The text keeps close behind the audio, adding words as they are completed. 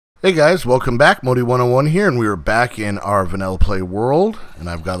Hey guys, welcome back. Modii101 here, and we are back in our vanilla play world, and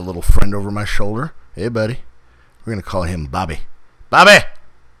I've got a little friend over my shoulder. Hey buddy. We're going to call him Bobby. Bobby!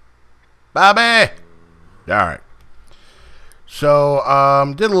 Bobby! Alright. So,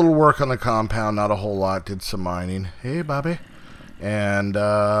 did a little work on the compound, not a whole lot, did some mining. Hey Bobby. And,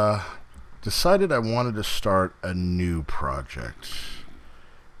 decided I wanted to start a new project.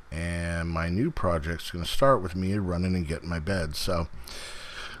 And my new project's going to start with me running and getting my bed, so...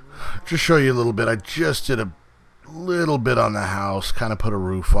 just show you a little bit. I just did a little bit on the house, kind of put a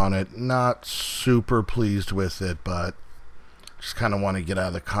roof on it. Not super pleased with it, but just kind of want to get out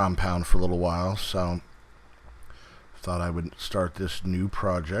of the compound for a little while. So thought I would start this new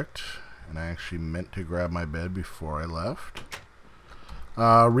project, and I actually meant to grab my bed before I left.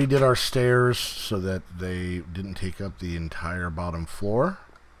 Redid our stairs so that they didn't take up the entire bottom floor.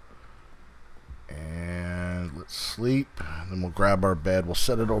 And let's sleep. Then we'll grab our bed. We'll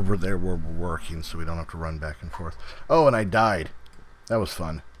set it over there where we're working so we don't have to run back and forth. Oh, and I died. That was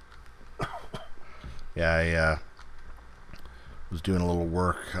fun. Yeah, I was doing a little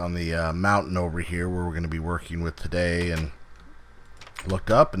work on the mountain over here where we're going to be working with today, and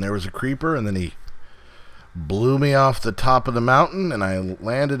looked up and there was a creeper, and then he blew me off the top of the mountain and I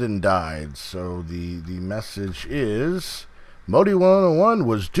landed and died. So the message is... Modii101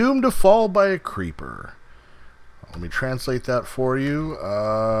 was doomed to fall by a creeper. Let me translate that for you.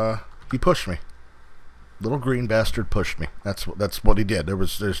 He pushed me. Little green bastard pushed me. That's what he did.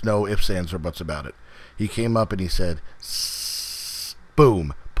 There's no ifs, ands, or buts about it. He came up and he said,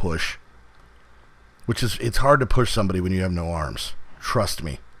 boom, push. Which is, it's hard to push somebody when you have no arms. Trust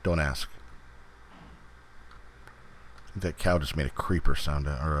me. Don't ask. I think that cow just made a creeper sound,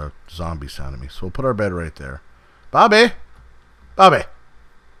 or a zombie sound at me. So we'll put our bed right there. Bobby! Bobby!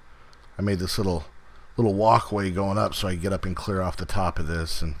 I made this little walkway going up so I could get up and clear off the top of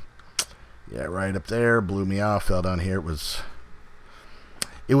this, and yeah, right up there, blew me off, fell down here. It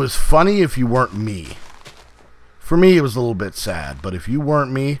was funny if you weren't me. For me, it was a little bit sad, but if you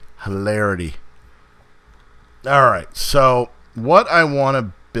weren't me, hilarity. Alright, so what I want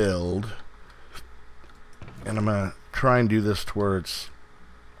to build, and I'm going to try and do this to where it's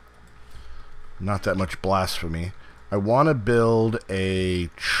not that much blasphemy. I want to build a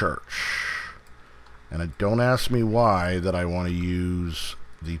church, and don't ask me why that I want to use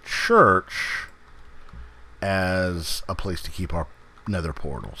the church as a place to keep our nether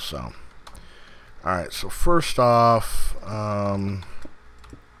portal. So, alright, so first off, kind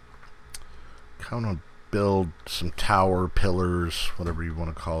of build some tower, pillars, whatever you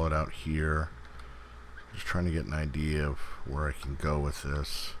want to call it out here. Just trying to get an idea of where I can go with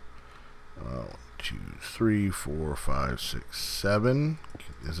this. 2, 3, 4, 5, 6, 7.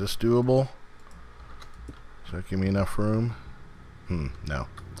 Is this doable? Does that give me enough room? No.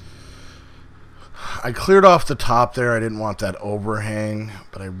 I cleared off the top there. I didn't want that overhang,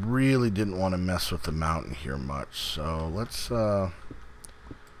 but I really didn't want to mess with the mountain here much. So let's, I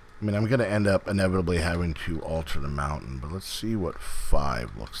mean, I'm going to end up inevitably having to alter the mountain, but let's see what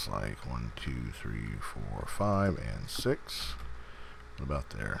 5 looks like. 1, 2, 3, 4, 5, and 6. What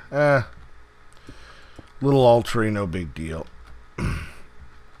about there? Little altering, no big deal.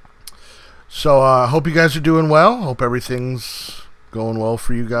 So, hope you guys are doing well. Hope everything's going well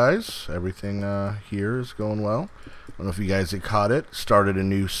for you guys. Everything here is going well. I don't know if you guys had caught it. Started a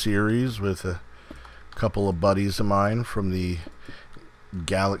new series with a couple of buddies of mine from the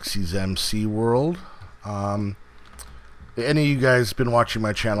Galaxy's MC world. Any of you guys been watching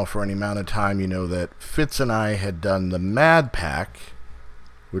my channel for any amount of time, you know that Fitz and I had done the Mad Pack,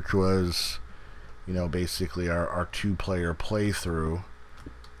 which was... you know, basically our 2-player playthrough,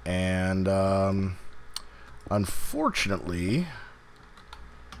 and unfortunately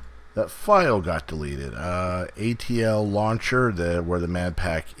that file got deleted. ATL launcher, where the Mad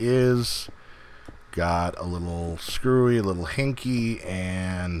Pack is, got a little screwy, a little hinky,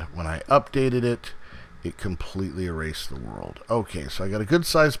 and when I updated it, it completely erased the world. Okay, so I got a good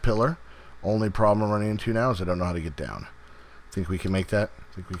sized pillar. Only problem I'm running into now is I don't know how to get down. Think we can make that?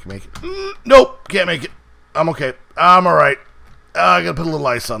 Think we can make it? Nope, can't make it. I'm okay. I'm alright. I gotta put a little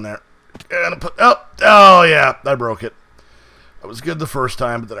ice on there. Gotta put, oh yeah, I broke it. That was good the first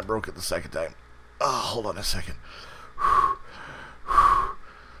time, but then I broke it the second time. Oh, hold on a second.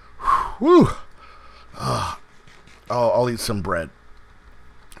 Whew. I'll eat some bread.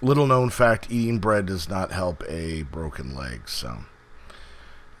 Little known fact, eating bread does not help a broken leg, so.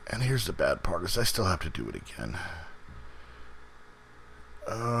 And here's the bad part, is I still have to do it again.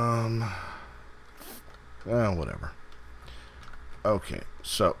 Whatever. Okay,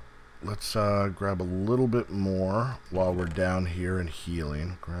 so let's grab a little bit more while we're down here and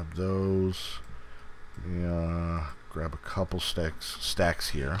healing. Grab those. Grab a couple stacks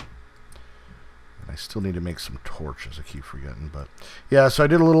here. I still need to make some torches. I keep forgetting, but yeah. So I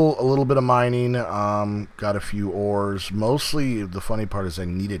did a little bit of mining. Got a few ores. Mostly, the funny part is I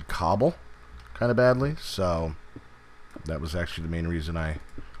needed cobble, kind of badly. So that was actually the main reason I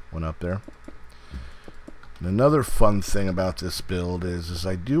went up there. And another fun thing about this build is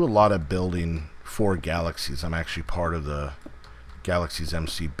I do a lot of building for Galaxies. I'm actually part of the Galaxies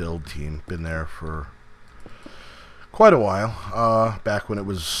MC build team. Been there for quite a while. Back when it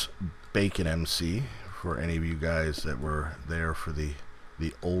was Bacon MC, for any of you guys that were there for the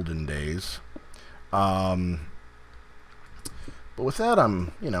olden days. But with that,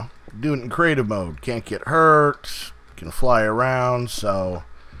 I'm, doing it in creative mode. Can't get hurt, can fly around, so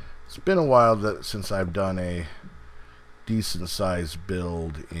it's been a while since I've done a decent sized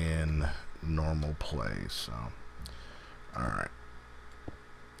build in normal play. So, alright.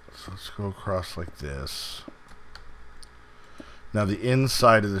 So let's go across like this. Now the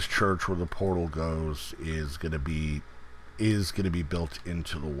inside of this church where the portal goes is gonna be built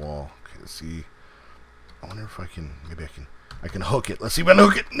into the wall. Okay, let's see. I wonder if I can I can hook it. Let's see if I can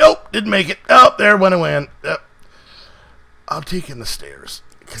hook it. Nope, didn't make it. Oh, there went away. Yep. I'll take in the stairs.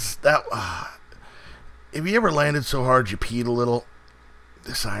 Because that if you ever landed so hard you peed a little,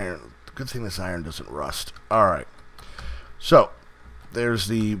 this iron, good thing this iron doesn't rust. Alright. So there's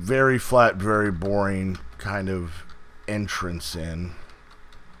the very flat, very boring kind of entrance in.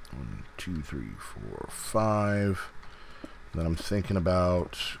 1, 2, 3, 4, 5. Then I'm thinking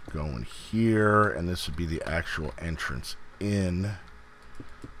about going here, and this would be the actual entrance in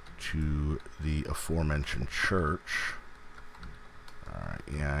to the aforementioned church. Alright,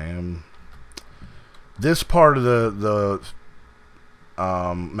 yeah, I am. This part of the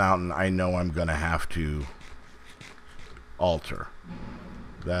mountain, I know I'm going to have to alter.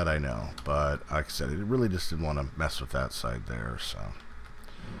 That I know, but like I said, I really just didn't want to mess with that side there, so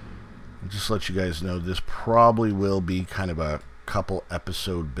I'll just let you guys know this probably will be kind of a couple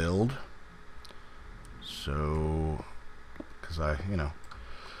episode build. So, because I,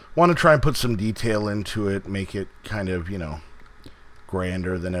 want to try and put some detail into it, make it kind of,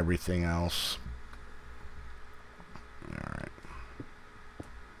 grander than everything else. Alright.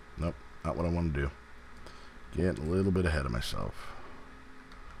 Nope, not what I want to do. Getting a little bit ahead of myself.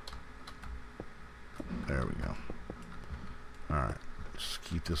 There we go. Alright. Let's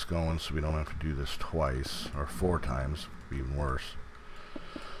keep this going so we don't have to do this twice. Or 4 times. Even worse.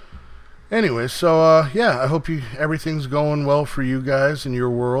 Anyway, so, yeah. I hope everything's going well for you guys in your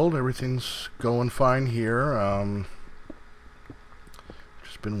world. Everything's going fine here.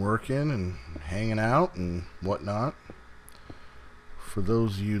 Just been working and hanging out and whatnot. For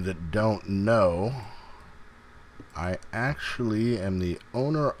those of you that don't know, I actually am the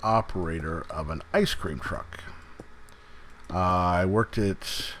owner-operator of an ice cream truck. I worked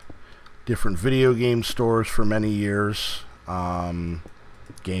at different video game stores for many years.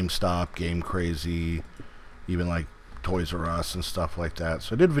 GameStop, Game Crazy, even like Toys R Us and stuff like that.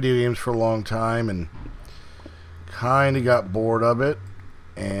 So I did video games for a long time and kind of got bored of it.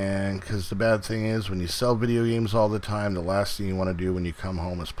 And because the bad thing is when you sell video games all the time, the last thing you want to do when you come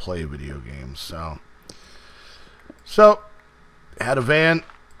home is play video games. So, had a van,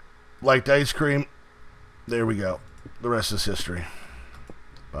 liked ice cream, there we go. The rest is history.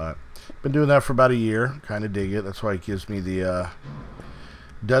 But, been doing that for about a year, kind of dig it. That's why it gives me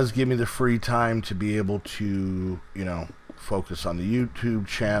does give me the free time to be able to, focus on the YouTube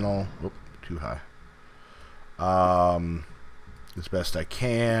channel. Oop, too high. As best I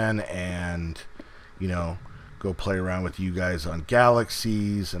can, and, go play around with you guys on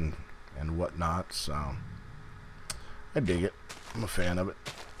Galaxies and whatnot, so I dig it. I'm a fan of it.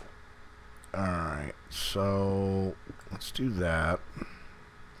 Alright, so let's do that.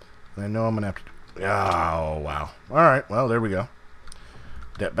 I know I'm going to have to... Oh, wow. Alright, well, there we go.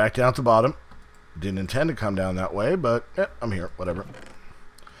 Back down at the bottom. Didn't intend to come down that way, but I'm here. Whatever.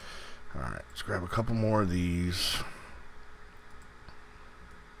 Alright, let's grab a couple more of these.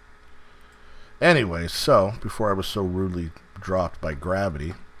 Anyway, so, before I was so rudely dropped by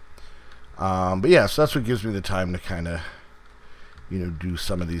gravity... but yeah, so that's what gives me the time to kind of, do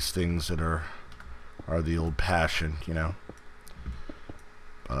some of these things that are the old passion,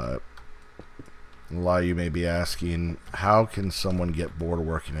 But a lot of you may be asking, how can someone get bored of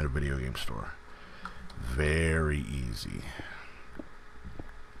working at a video game store? Very easy.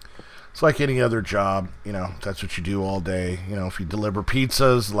 It's like any other job, that's what you do all day. If you deliver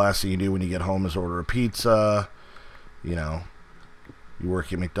pizzas, the last thing you do when you get home is order a pizza, You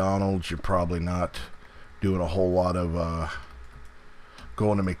work at McDonald's, you're probably not doing a whole lot of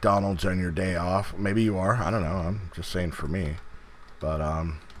going to McDonald's on your day off. Maybe you are. I don't know. I'm just saying for me. But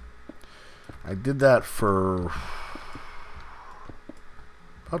I did that for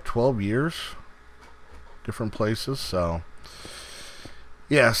about 12 years. Different places. So,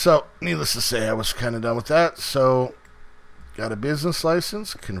 yeah. So, needless to say, I was kind of done with that. So, got a business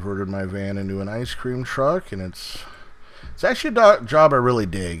license. Converted my van into an ice cream truck. And it's actually a job I really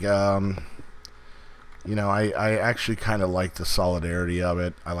dig. You know, I actually kind of like the solidarity of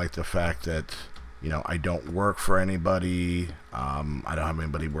it. I like the fact that, you know, I don't work for anybody. I don't have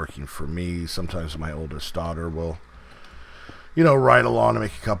anybody working for me. Sometimes my oldest daughter will, you know, ride along and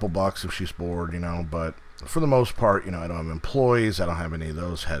make a couple bucks if she's bored, you know. But for the most part, you know, I don't have employees. I don't have any of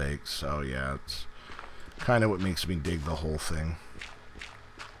those headaches. So, yeah, it's kind of what makes me dig the whole thing.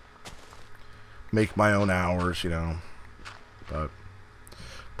 Make my own hours, you know. But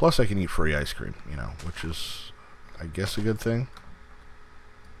plus, I can eat free ice cream, you know, which is, I guess, a good thing.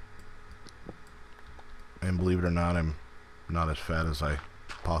 And believe it or not, I'm not as fat as I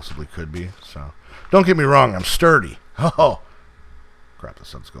possibly could be. So, don't get me wrong, I'm sturdy. Oh, crap, the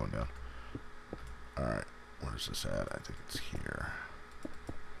sun's going down. Alright, where's this at? I think it's here.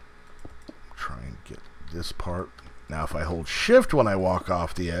 Try and get this part. Now, if I hold shift when I walk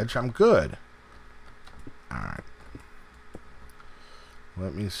off the edge, I'm good. Alright.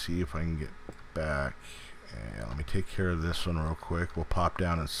 Let me see if I can get back. Yeah, let me take care of this one real quick. We'll pop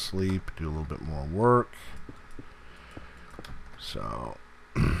down and sleep, do a little bit more work. So,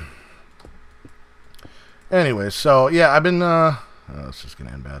 anyway, so yeah, I've been, oh, this is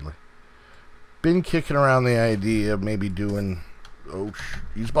gonna end badly. Been kicking around the idea of maybe doing, oh,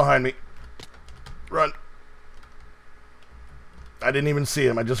 he's behind me. Run. I didn't even see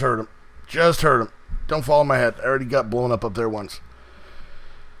him, I just heard him. Just heard him. Don't fall on my head. I already got blown up there once.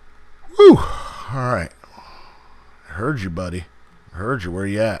 Whew. Alright. I heard you, buddy. I heard you. Where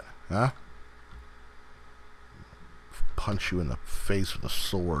you at? Huh? Punch you in the face with a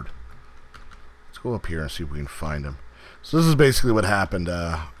sword. Let's go up here and see if we can find him. So this is basically what happened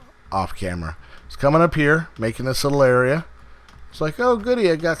off camera. It's coming up here, making this little area. It's like, oh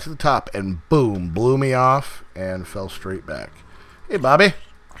goody, I got to the top. And boom, blew me off and fell straight back. Hey, Bobby.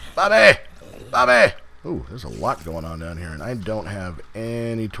 Bobby! Bobby! Ooh, there's a lot going on down here, and I don't have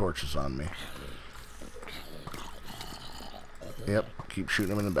any torches on me. Yep, keep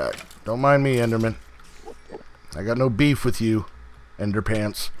shooting him in the back. Don't mind me, Enderman. I got no beef with you,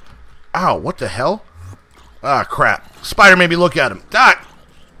 Enderpants. Ow, what the hell? Ah, crap. Spider made me look at him. Die!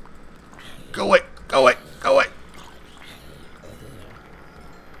 Go away, go away, go away.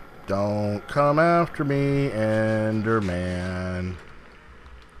 Don't come after me, Enderman.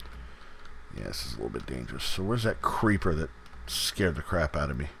 Yeah, this is a little bit dangerous. So where's that creeper that scared the crap out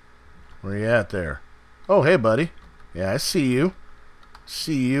of me? Where you at there? Oh, hey, buddy. Yeah, I see you.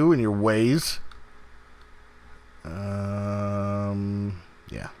 See you and your ways.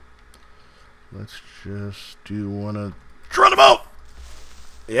 Yeah. Let's just do one of... Run him out!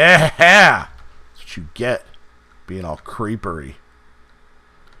 Yeah! That's what you get. Being all creepery.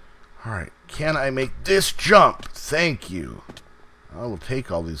 Alright. Can I make this jump? Thank you. I will take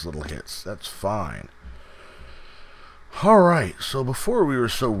all these little hits. That's fine. Alright, so before we were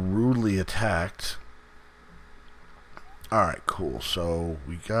so rudely attacked. Alright, cool. So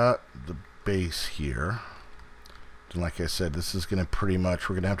we got the base here. And like I said, this is going to pretty much,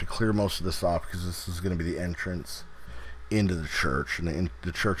 we're going to have to clear most of this off because this is going to be the entrance into the church. And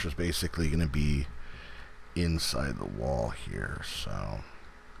the church is basically going to be inside the wall here. So,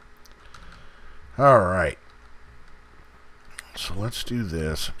 alright. So let's do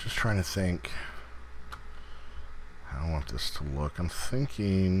this. I'm just trying to think how I want this to look. I'm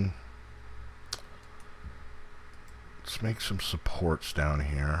thinking let's make some supports down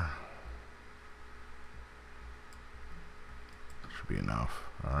here. Should be enough.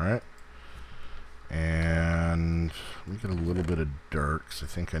 Alright. And let me get a little bit of dirt because I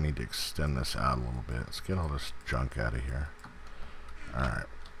think I need to extend this out a little bit. Let's get all this junk out of here. Alright.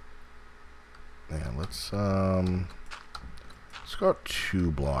 Yeah, let's go up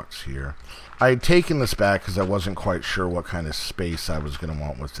 2 blocks here. I had taken this back because I wasn't quite sure what kind of space I was going to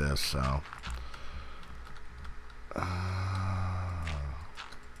want with this, so.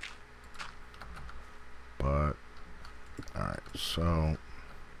 But, alright, so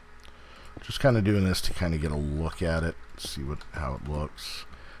just kind of doing this to kind of get a look at it, see how it looks.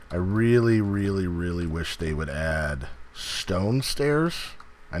 I really, really, really wish they would add stone stairs.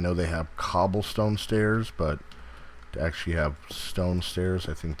 I know they have cobblestone stairs, but to actually have stone stairs,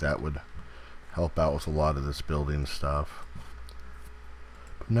 I think that would help out with a lot of this building stuff.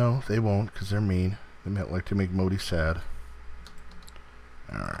 No, they won't, because they're mean. They might like to make Modii sad.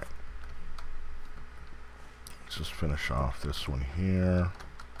 Alright. Let's just finish off this one here.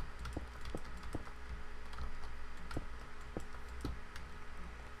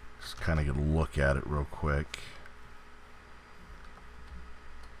 Just kind of get a look at it real quick.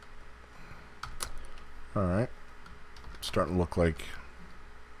 Alright. Starting to look like,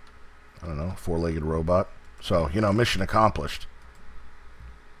 I don't know, four-legged robot. So, you know, mission accomplished.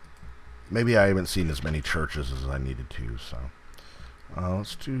 Maybe I haven't seen as many churches as I needed to, so.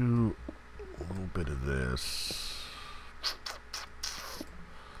 Let's do a little bit of this.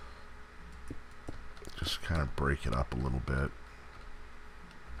 Just kind of break it up a little bit.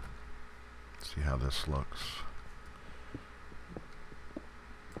 See how this looks.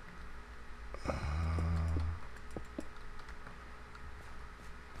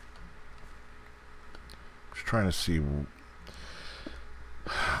 Just trying to see.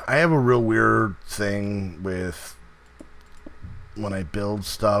 I have a real weird thing with when I build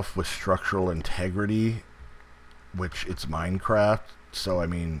stuff with structural integrity, which it's Minecraft. So I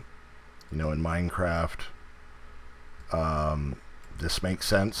mean, you know, in Minecraft, this makes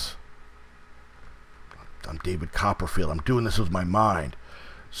sense. I'm David Copperfield. I'm doing this with my mind.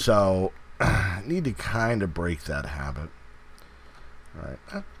 So I need to kind of break that habit. All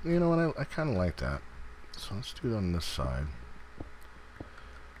right, you know what? I kind of like that. So let's do it on this side.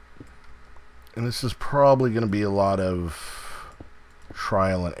 And this is probably going to be a lot of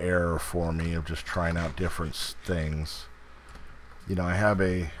trial and error for me of just trying out different things. You know, I have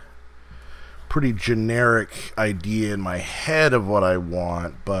a pretty generic idea in my head of what I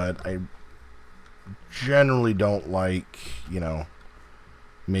want, but I generally don't like, you know,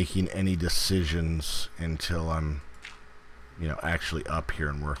 making any decisions until I'm, you know, actually up here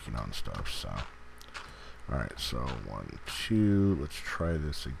and working on stuff. So alright, so 1, 2, let's try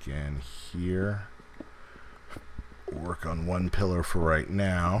this again here. Work on one pillar for right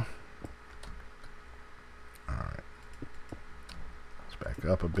now. Alright. Let's back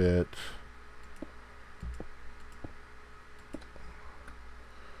up a bit.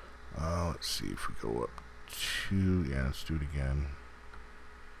 Let's see if we go up 2. Yeah, let's do it again.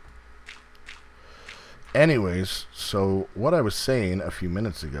 Anyways, so what I was saying a few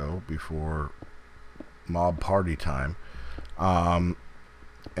minutes ago before mob party time, and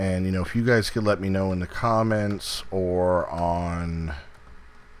you know, if you guys could let me know in the comments or on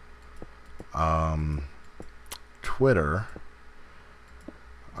Twitter,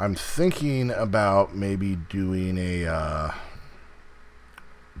 I'm thinking about maybe doing a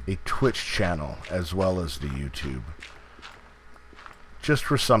Twitch channel as well as the YouTube, just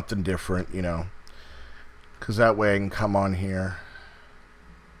for something different, you know, because that way I can come on here.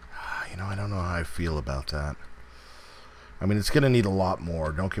 You know, I don't know how I feel about that. I mean, it's going to need a lot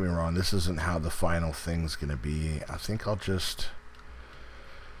more. Don't get me wrong. This isn't how the final thing's going to be. I think I'll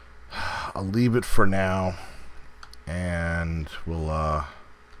leave it for now, and we'll, you know,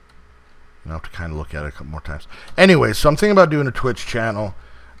 have to kind of look at it a couple more times. Anyway, so I'm thinking about doing a Twitch channel.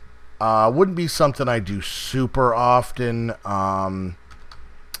 Wouldn't be something I do super often.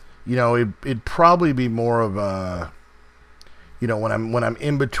 You know, it'd probably be more of a, you know, when I'm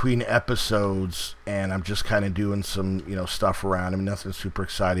in between episodes and I'm just kind of doing some, you know, stuff around. I mean, nothing super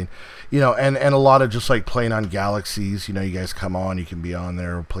exciting, you know, and a lot of just like playing on Galaxies. You know, you guys come on, you can be on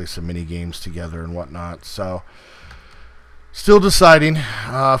there, play some mini games together and whatnot. So, still deciding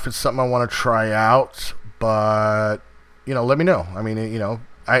if it's something I want to try out, but you know, let me know. I mean, you know,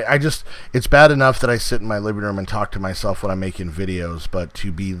 I just, it's bad enough that I sit in my living room and talk to myself when I'm making videos, but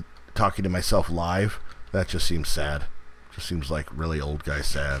to be talking to myself live, that just seems sad. Just seems like really old guy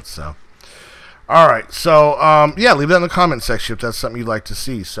sad. So, alright, so yeah, leave that in the comment section if that's something you'd like to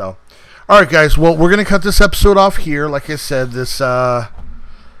see. So, alright guys, well, we're gonna cut this episode off here. Like I said, this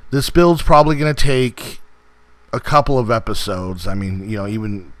build's probably gonna take a couple of episodes. I mean, you know,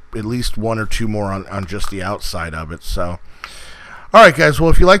 even at least 1 or 2 more on just the outside of it. So, alright guys, well,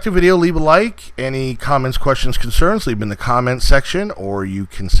 if you liked the video, leave a like. Any comments, questions, concerns, leave them in the comment section, or you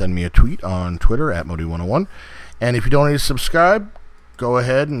can send me a tweet on Twitter at Modii101. And if you don't need to subscribe, go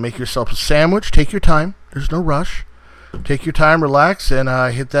ahead and make yourself a sandwich. Take your time. There's no rush. Take your time, relax, and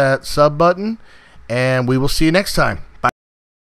hit that sub button. And we will see you next time.